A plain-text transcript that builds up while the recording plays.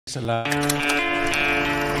Hey,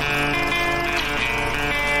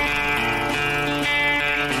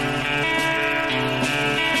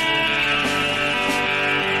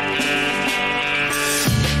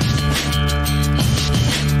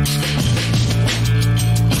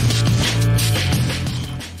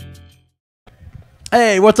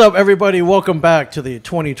 what's up, everybody? Welcome back to the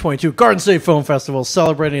 2022 Garden State Film Festival,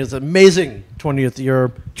 celebrating its amazing 20th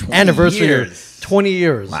year anniversary. Years. 20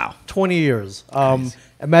 years. Wow. 20 years.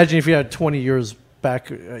 Imagine if you had 20 years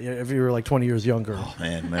back, if you were like 20 years younger. Oh,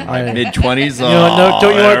 man, my mid-20s.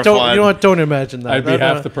 Don't imagine that. I'd be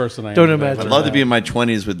half the person I am. Don't imagine. I'd love to be in my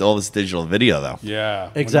 20s with all this digital video, though.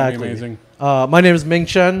 Yeah. Exactly. Amazing. My name is Ming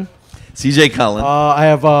Chen. CJ Cullen. I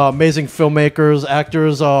have amazing filmmakers,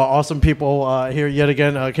 actors, awesome people here yet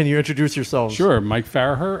again. Can you introduce yourselves? Sure. Mike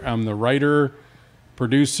Farragher. I'm the writer,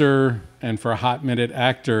 producer, and for a hot minute,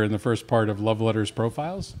 actor in the first part of Love Letters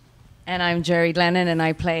Profiles. And I'm Gerry Glennon, and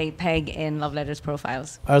I play Peg in Love Letters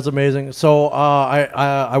Profiles. That's amazing. So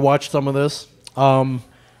I watched some of this.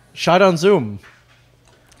 Shot on Zoom.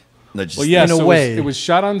 Well, yeah, in a way. It was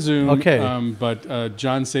shot on Zoom. Okay. But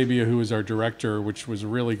John Sabia, who was our director, which was a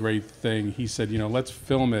really great thing, he said, let's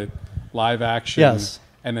film it live action. Yes.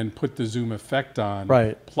 And then put the Zoom effect on.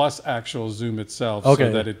 Right. Plus actual Zoom itself. Okay.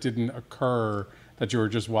 So that it didn't occur that you were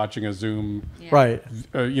just watching a Zoom. Yeah. Right.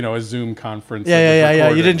 A Zoom conference. Yeah.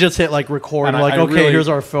 You didn't just hit like record and like, okay, really, here's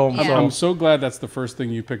our film. Yeah. I'm so glad that's the first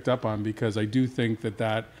thing you picked up on, because I do think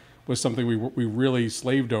that was something we really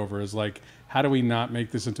slaved over, is like, how do we not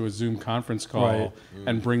make this into a Zoom conference call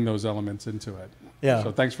and bring those elements into it? Yeah.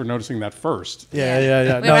 So thanks for noticing that first.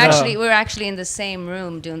 Yeah. We're actually in the same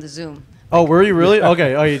room doing the Zoom. Oh, were you really?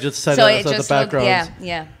 Okay. Oh, you just said So that. it So just the background.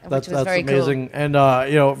 yeah, That's which was very amazing. cool.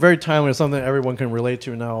 And very timely. It's something that everyone can relate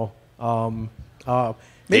to now.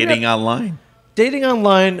 Dating online. Dating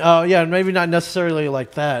online, maybe not necessarily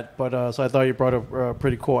like that, but so I thought you brought a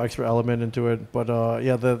pretty cool extra element into it. But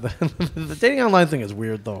the dating online thing is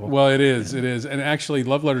weird, though. Well, it is, and actually,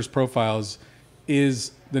 Love Letters Profiles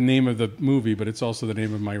is the name of the movie, but it's also the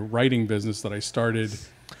name of my writing business that I started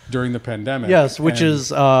during the pandemic. Yes, which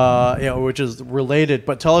is related.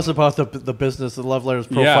 But tell us about the business, the Love Letters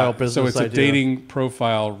Profile business. So it's a idea. dating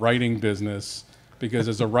profile writing business. Because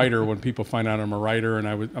as a writer, when people find out I'm a writer and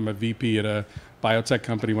I'm a VP at a biotech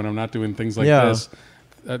company, when I'm not doing things like this,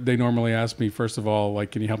 they normally ask me, first of all,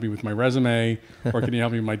 like, can you help me with my resume? Or can you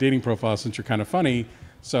help me with my dating profile, since you're kind of funny?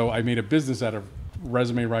 So I made a business out of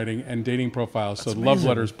resume writing and dating profiles. That's so amazing. Love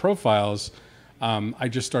Letters Profiles, I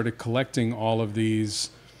just started collecting all of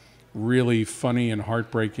these really funny and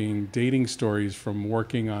heartbreaking dating stories from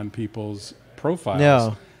working on people's profiles.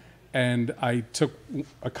 Yeah. And I took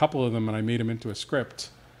a couple of them and I made them into a script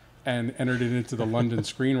and entered it into the London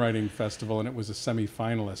Screenwriting Festival, and it was a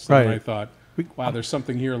semi-finalist. Right. And I thought, wow, there's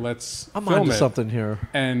something here. Let's I'm film onto it. something here.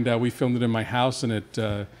 And we filmed it in my house and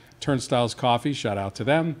at Turnstiles Coffee. Shout out to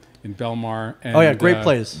them in Belmar. And, Great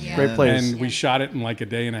place. Yeah. Great place. And we shot it in like a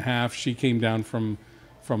day and a half. She came down from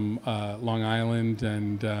Long Island,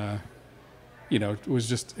 and it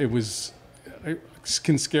was. I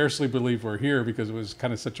can scarcely believe we're here, because it was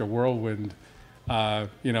kind of such a whirlwind, to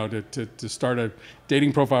start a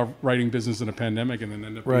dating profile writing business in a pandemic and then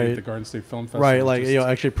end up being at the Garden State Film Festival. Right, like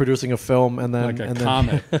actually producing a film and then like a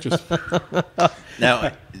comet. Just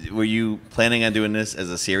Now, were you planning on doing this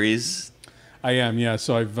as a series? I am, yeah.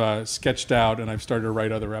 So I've sketched out and I've started to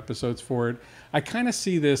write other episodes for it. I kind of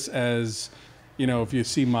see this as, if you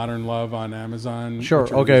see Modern Love on Amazon, sure,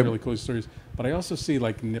 which are okay, really cool stories. But I also see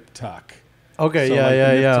like Nip Tuck. Okay, so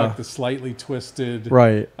yeah. Tuck, the slightly twisted,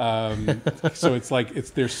 right? So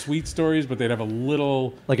they're sweet stories, but they'd have a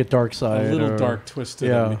little like a dark side, dark twist to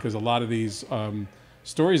them, because a lot of these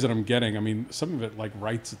stories that I'm getting, I mean, some of it like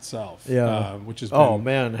writes itself, which is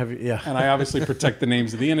man, and I obviously protect the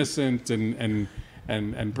names of the innocent and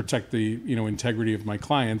protect the integrity of my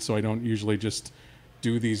clients, so I don't usually just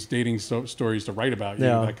do these dating stories to write about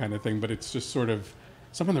that kind of thing, but it's just sort of.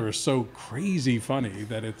 Some of them are so crazy funny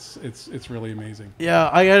that it's really amazing. Yeah,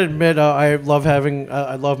 I gotta admit, I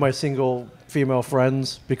love my single female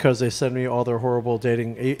friends, because they send me all their horrible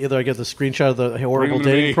dating. Either I get the screenshot of the horrible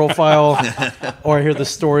dating profile, or I hear the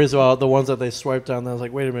stories about the ones that they swiped on. And I was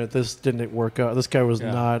like, wait a minute, this didn't work out. This guy was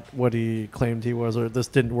not what he claimed he was, or this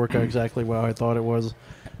didn't work out exactly what I thought it was.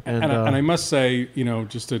 And I must say,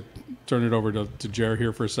 just to turn it over to Gerry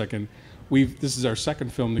here for a second. This is our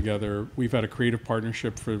second film together. We've had a creative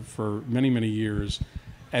partnership for many, many years.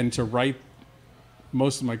 And to write,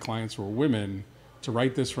 most of my clients were women, to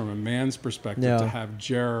write this from a man's perspective, to have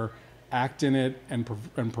Gerry act in it and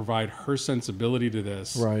provide her sensibility to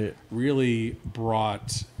this, really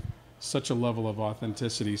brought such a level of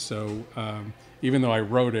authenticity. So even though I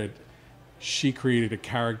wrote it, she created a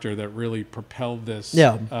character that really propelled this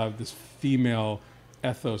this female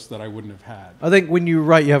ethos that I wouldn't have had. I think when you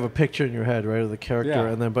write, you have a picture in your head, right, of the character, Yeah.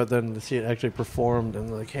 and then to see it actually performed, and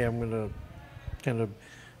like, hey, I'm gonna kind of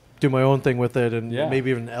do my own thing with it, and maybe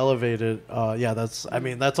even elevate it.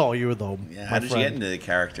 That's all you though. Yeah, how did you get into the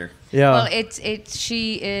character? Yeah. Well,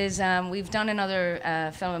 she is. We've done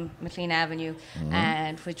another film, McLean Avenue,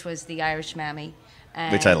 and which was the Irish Mammy.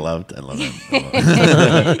 Which I loved. I love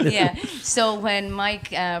it. Yeah. So when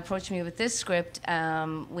Mike approached me with this script,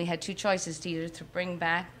 we had two choices: to either to bring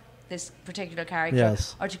back this particular character,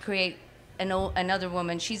 or to create another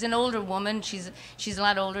woman. She's an older woman. She's a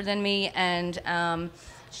lot older than me, and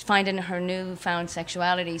she's finding her newfound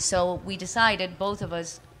sexuality. So we decided, both of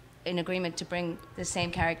us, in agreement, to bring the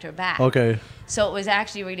same character back. Okay. So it was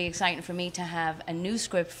actually really exciting for me to have a new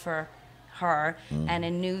script for her and a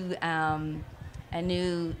new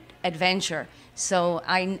adventure. So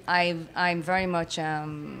I'm very much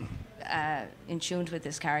in tune with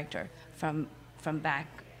this character from back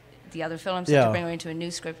the other films. So to bring her into a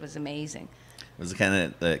new script was amazing. Was it kind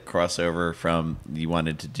of the crossover from you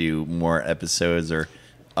wanted to do more episodes or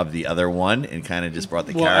of the other one and kind of just brought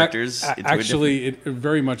the characters into actually it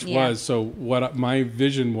very much was. So what my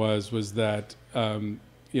vision was that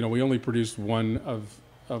we only produced one of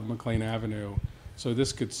McLean Avenue. So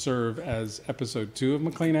this could serve as episode 2 of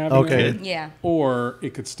McLean Avenue. Okay. Yeah. Or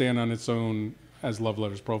it could stand on its own as Love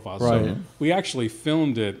Letters profile. Right. So we actually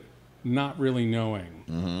filmed it not really knowing.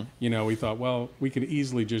 We thought, well, we could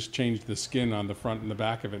easily just change the skin on the front and the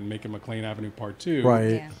back of it and make it McLean Avenue Part 2.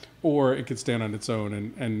 Right. Yeah. Or it could stand on its own.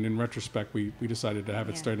 And in retrospect, we decided to have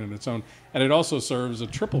it stand on its own. And it also serves a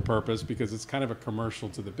triple purpose because it's kind of a commercial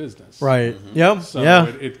to the business. Right. Yep. So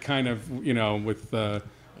it kind of, with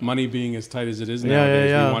money being as tight as it is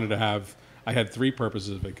nowadays, we wanted to have, I had 3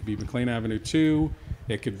 purposes. It could be McLean Avenue 2,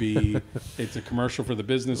 it could be, it's a commercial for the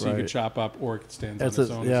business you could chop up, or it could stand on its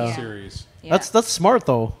own as a series. Yeah. That's smart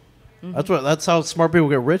though. That's how smart people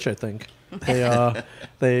get rich, I think.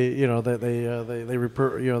 They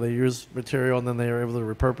use material and then they are able to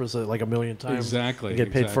repurpose it like a million times. Exactly. And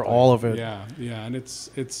get paid for all of it. Yeah, and it's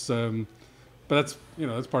but that's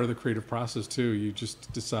that's part of the creative process too. You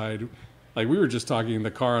just decide, like we were just talking in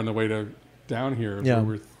the car on the way down here. Yeah.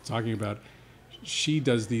 We were talking about, she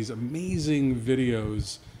does these amazing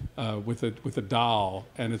videos with a doll,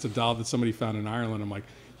 and it's a doll that somebody found in Ireland. I'm like,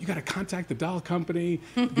 you got to contact the doll company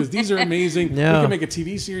because these are amazing. Yeah. We can make a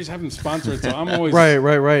TV series, have them sponsor it. So I'm always Right.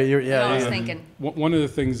 I was thinking. One of the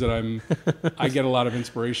things that I get a lot of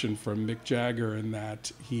inspiration from Mick Jagger in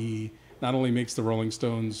that he not only makes the Rolling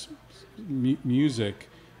Stones music,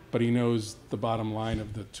 but he knows the bottom line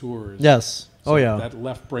of the tours. Yes. So yeah. that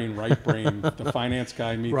left brain, right brain, the finance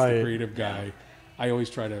guy meets the creative guy. I always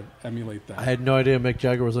try to emulate that. I had no idea Mick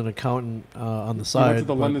Jagger was an accountant on the He side. went to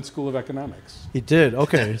the London School of Economics. He did.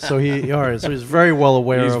 Okay, so so he's very well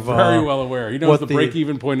aware He's of. very well aware. He knows the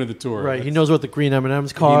break-even point of the tour. Right. He knows what the green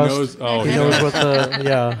M&Ms cost. He knows. Oh, he knows what the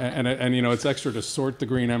And it's extra to sort the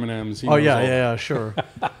green M&Ms. Sure.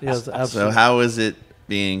 Yes, absolutely. So how is it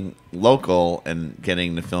being local and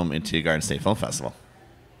getting the film into Garden State Film Festival?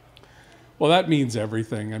 Well, that means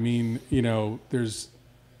everything. I mean, there's.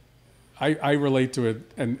 I relate to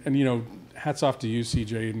it, and hats off to you,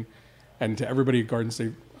 CJ, and to everybody at Garden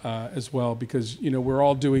State as well, because we're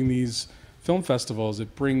all doing these film festivals.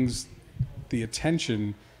 It brings the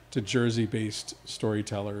attention to Jersey-based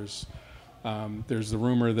storytellers. There's the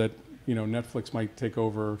rumor that Netflix might take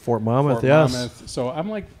over Fort Monmouth. So I'm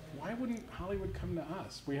like, why wouldn't Hollywood come to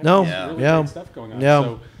us? We have really great stuff going on.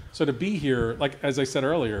 Yeah. So to be here, like as I said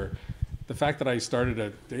earlier, the fact that I started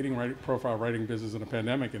a dating profile writing business in a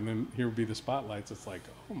pandemic, and then here would be the spotlights. It's like,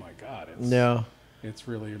 oh my God, it's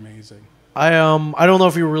really amazing. I don't know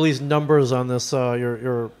if you released numbers on this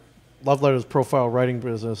your Love Letters profile writing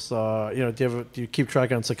business. Do you keep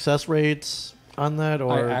track on success rates on that?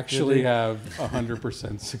 Or I actually have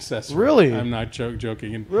 100% success rate. Really? I'm not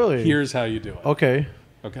joking. And really? Here's how you do it. Okay.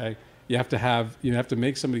 You have to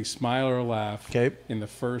make somebody smile or laugh in the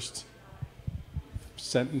first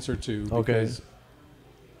sentence or two, because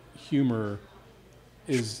humor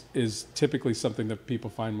is typically something that people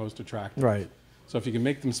find most attractive. Right. So if you can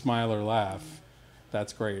make them smile or laugh,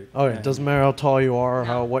 that's great. Oh, it doesn't matter how tall you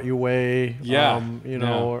are, what you weigh. Yeah. And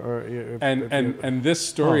this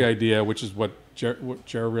story idea, which is what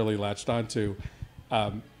Gerry really latched onto,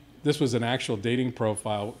 this was an actual dating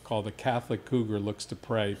profile called The Catholic Cougar Looks to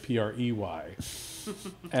Pray, Prey.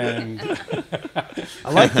 And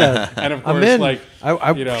I like that. And of course,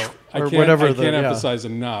 I can't emphasize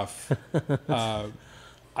enough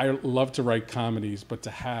I love to write comedies, but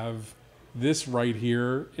to have this right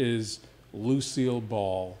here is Lucille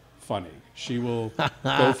Ball funny. She will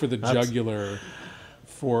go for the jugular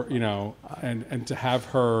for, you know, and to have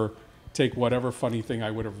her take whatever funny thing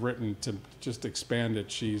I would have written to just expand it.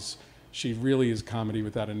 She really is comedy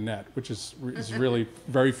without a net, which is really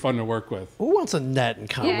very fun to work with. Who wants a net in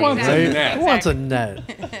comedy? Who wants a net? Who wants a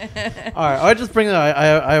net? All right, I just bring that.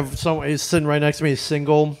 I have someone he's sitting right next to me. He's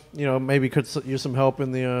single. You know, maybe could use some help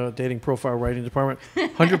in the dating profile writing department.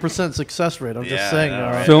 100% success rate. I'm just saying. No,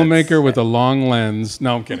 all right. Filmmaker with a long lens.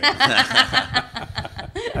 No, I'm kidding.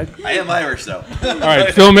 I am Irish, though. All right,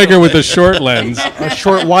 filmmaker with a short lens. A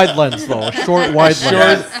short wide lens, though. A short wide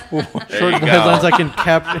lens. Short Lens I can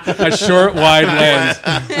capture. A short wide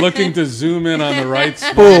lens, looking to zoom in on the right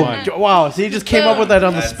spot. Boom! Wow! So you just came up with that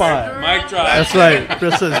on the spot. Mic drop. That's right.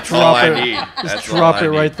 Just says drop it. Just drop it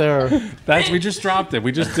right there. We just dropped it.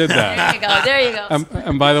 We just did that. There you go. There you go.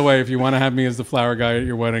 And by the way, if you want to have me as the flower guy at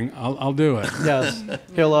your wedding, I'll do it. Yes.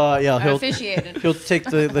 He'll Officiate it. he'll take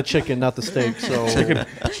the chicken, not the steak. So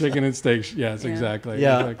Chicken and steak. Yes, exactly.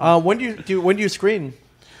 yeah. Exactly. When do you screen?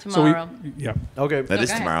 Tomorrow. Yeah. Okay. That is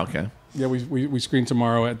Okay. tomorrow, okay. Yeah, we screen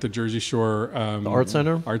tomorrow at the Jersey Shore The Art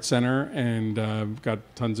Center. Art Center, and got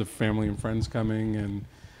tons of family and friends coming, and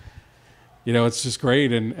you know it's just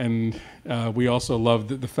great. And we also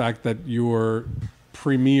love the fact that your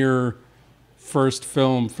premiere first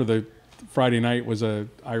film for the Friday night was a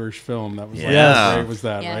Irish film. That was like, how great was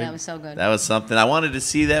that? Yeah, right? that was so good. That was something. I wanted to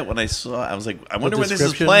see that when I saw. I was like, I wonder when this is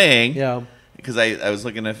description? playing. Yeah. Because I was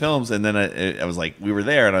looking at films, and then I was like, we were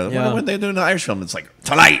there, and I wonder Yeah. when they're doing an Irish film. It's like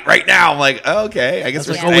tonight, right now. I'm like, oh, okay, I guess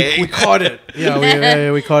we're We caught it. Yeah,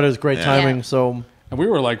 we caught it. It was great timing. Yeah. So. And we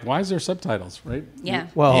were like, why is there subtitles, right? Yeah.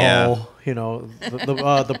 Well, you know,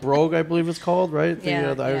 the brogue, I believe it's called, right?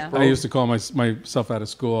 Yeah, The Irish yeah. brogue. I used to call myself out of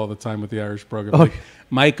school all the time with the Irish program. Oh. Like,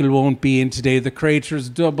 Michael won't be in today. The crater's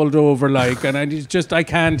doubled over, like, and I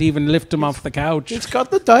can't even lift him off the couch. He's got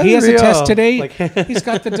the diarrhea. He has a test today. Like, He's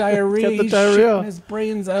got the diarrhea. He's got the He's diarrhea. shitting his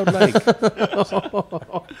brains out, like.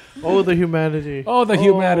 oh, the humanity. Oh, the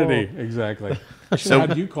humanity. Exactly. I should So- have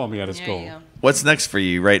had you call me out of There school. you go. What's next for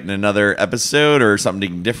you? Writing another episode or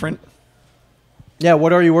something different? Yeah,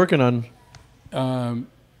 what are you working on?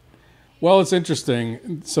 Well, it's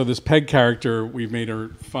interesting. So this Peg character, we've made her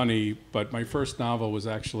funny, but my first novel was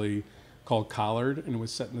actually called Collared, and it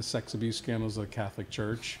was set in the sex abuse scandals of the Catholic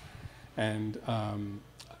Church. And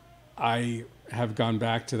I have gone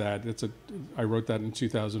back to that. I wrote that in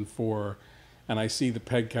 2004, and I see the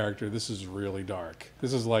Peg character. This is really dark.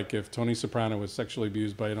 This is like if Tony Soprano was sexually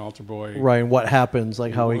abused by an altar boy. Right, and what happens,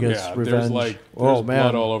 like how he gets revenge. There's oh, man.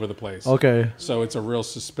 blood all over the place. Okay. So it's a real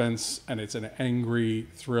suspense, and it's an angry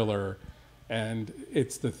thriller, and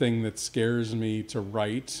it's the thing that scares me to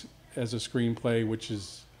write as a screenplay, which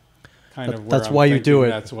is kind of where that's I'm why you thinking do it.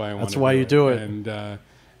 That's why I want That's to why you do it.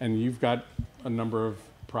 And you've got a number of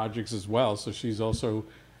projects as well. So she's also.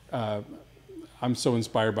 I'm so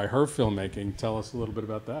inspired by her filmmaking. Tell us a little bit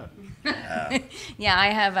about that. Yeah, I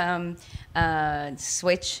have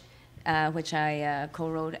Switch, which I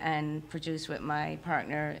co-wrote and produced with my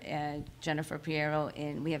partner, Jennifer Piero.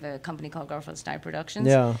 We have a company called Garfield Style Productions.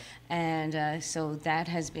 Yeah. And so that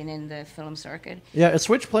has been in the film circuit. Yeah, is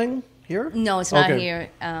Switch playing here? No, it's not Okay. here.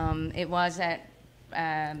 It was at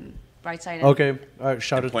Brightside. Okay, all right,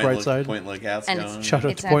 shout out to Brightside. Point Lookout's And going. Shout out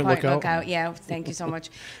it's to at Point Lookout. Yeah, thank you so much.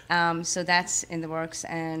 So that's in the works,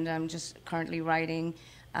 and I'm just currently writing.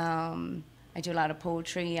 I do a lot of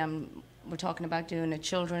poetry. We're talking about doing a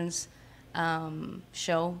children's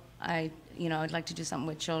show. I'd like to do something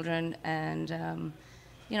with children, and a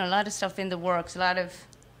lot of stuff in the works. A lot of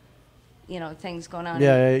things going on.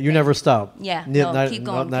 Yeah, you never stop. Yeah, Ne- no, keep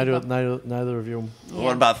going, Neither, keep going. neither of you. Well,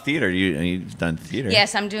 what about theater? You've done theater.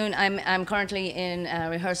 Yes, I'm currently in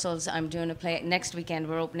rehearsals. I'm doing a play next weekend.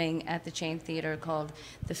 We're opening at the Chain Theatre called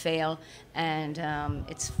The Fail, and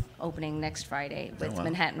it's opening next Friday with wow.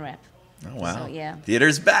 Manhattan Rep. Oh, wow. So, yeah.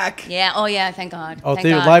 Theater's back. Yeah. Oh, yeah. Thank God. Oh, Thank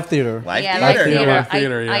theater, God. live theater. Live Yeah, theater. live theater. Live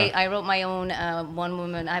theater, yeah. I wrote my own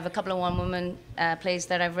one-woman. I have a couple of one-woman plays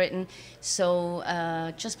that I've written. So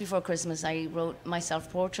just before Christmas, I wrote my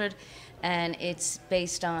self-portrait, and it's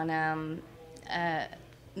based on.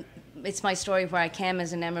 It's my story where I came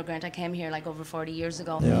as an immigrant. I came here like over 40 years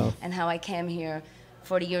ago, and how I came here.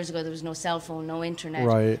 40 years ago, there was no cell phone, no internet,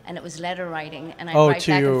 Right. and it was letter writing, and I Oh, write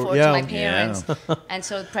to back you, and forth yeah. to my Yeah. parents. And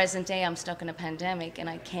so, present day, I'm stuck in a pandemic, and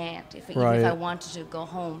I can't, even Right. if I wanted to go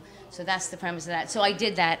home. So that's the premise of that. So I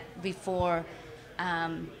did that before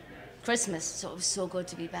Christmas. So it was so good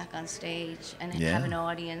to be back on stage and have an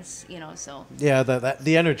audience, so. Yeah,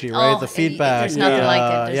 the energy, right? The feedback. There's nothing like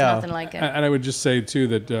it. There's nothing like it. And I would just say, too,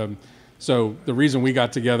 that so the reason we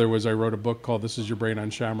got together was I wrote a book called This Is Your Brain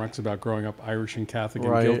on Shamrocks about growing up Irish and Catholic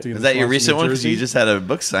and guilty. Is that your recent one? Because you just had a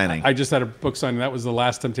book signing. I just had a book signing. That was The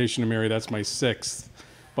Last Temptation to Marry. That's my 6th.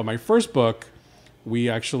 But my first book,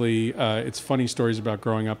 we actually, it's funny stories about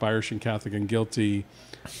growing up Irish and Catholic and guilty.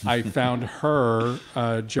 I found her,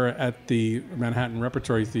 Gerry, at the Manhattan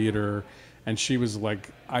Repertory Theater, and she was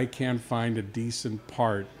like, I can't find a decent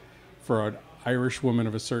part for an Irish woman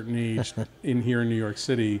of a certain age in here in New York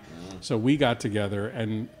City. So we got together,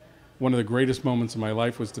 and one of the greatest moments of my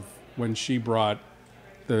life was when she brought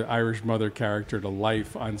the Irish mother character to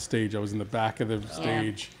life on stage. I was in the back of the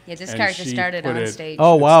stage. Yeah, this character started on stage.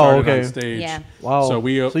 Oh, wow, okay. On stage. Yeah. Wow. So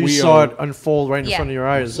you saw it unfold right in front of your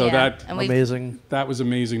eyes. So amazing. That was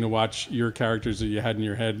amazing to watch your characters that you had in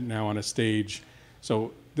your head now on a stage.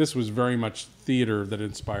 So this was very much theater that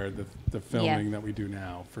inspired the filming that we do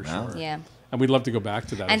now, for sure. Yeah. And we'd love to go back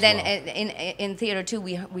to that and as then well. in theater too,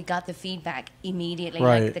 we got the feedback immediately.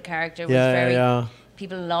 Right. Like the character was very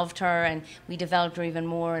people loved her, and we developed her even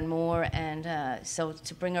more and more. And so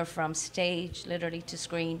to bring her from stage literally to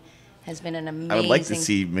screen has been an amazing. I would like to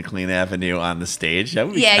see McLean Avenue on the stage. That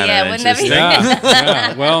would be wouldn't that be?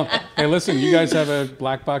 Yeah. Well, hey, listen, you guys have a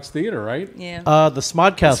black box theater, right? Yeah. The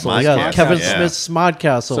Smod Castle. Kevin Smith's Smod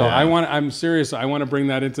Castle. So I'm serious. I want to bring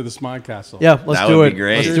that into the Smod Castle. Yeah, let's do it. Be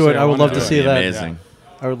great. Let's do it. I would love to see that. Amazing.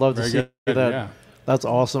 I would love to see that. Yeah. That's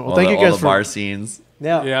awesome. Well, thank you guys all the bar scenes.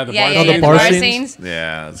 Yeah, the bar scenes.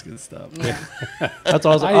 Yeah, that's good stuff. Yeah. That's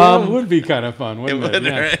awesome. That would be kind of fun, wouldn't it?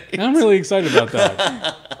 Yeah. Right? I'm really excited about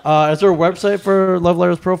that. Is there a website for Love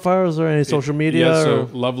Letters Profile? Is there any social media? Yeah, so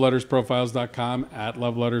lovelettersprofiles.com, at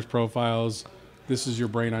lovelettersprofiles. This Is Your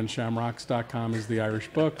Brain on Shamrocks.com is the Irish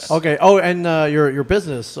books. Okay. Oh, and your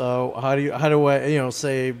business. So how do I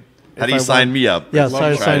say? How do you sign me up? Yes,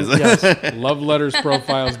 yes.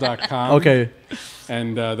 Lovelettersprofiles.com. Okay.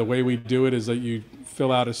 And the way we do it is that you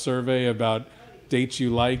fill out a survey about dates you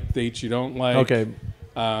like, dates you don't like. Okay.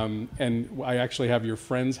 And I actually have your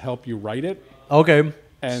friends help you write it. Okay.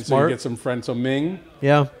 And Smart. so you get some friends. So Ming,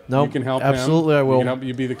 you can help absolutely, him. I will. You can help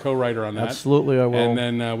you be the co-writer on that. Absolutely, I will.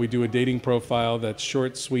 And then we do a dating profile that's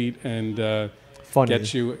short, sweet, and funny.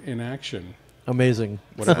 Gets you in action. Amazing.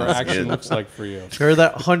 Whatever action looks like for you. Hear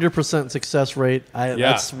that 100% success rate.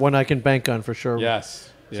 That's one I can bank on for sure. Yes.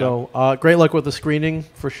 Yeah. So great luck with the screening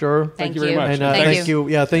for sure. Thank you very much. And thank you.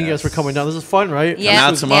 Yeah, thank you guys for coming down. This is fun, right?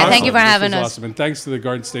 Yeah. Tomorrow. Thank you for having us. Awesome. And thanks to the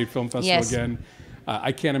Garden State Film Festival again.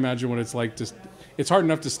 I can't imagine what it's like. It's hard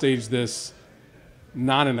enough to stage this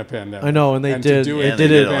not in a pandemic. I know, and they did. They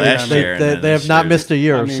did it last year. They have not missed a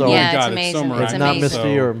year. I mean, so it's amazing. It's not missed a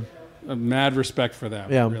year. Mad respect for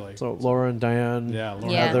them. Yeah. Really. So Laura and Diane,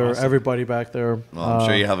 Heather, awesome. Everybody back there. Well, I'm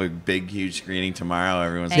sure you have a big, huge screening tomorrow.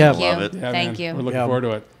 Everyone's gonna love it. Yeah, Thank you. We're looking forward to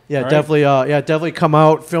it. Yeah, all definitely. Right? Definitely come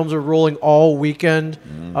out. Films are rolling all weekend.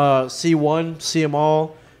 See them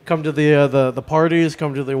all. Come to the parties.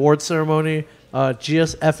 Come to the award ceremony.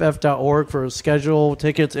 GSFF.org for schedule,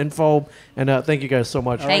 tickets, info, and thank you guys so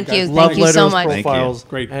much. Thank you. Love Thank you so much. Profiles.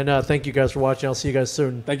 Great. And thank you guys for watching. I'll see you guys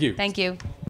soon. Thank you. Thank you.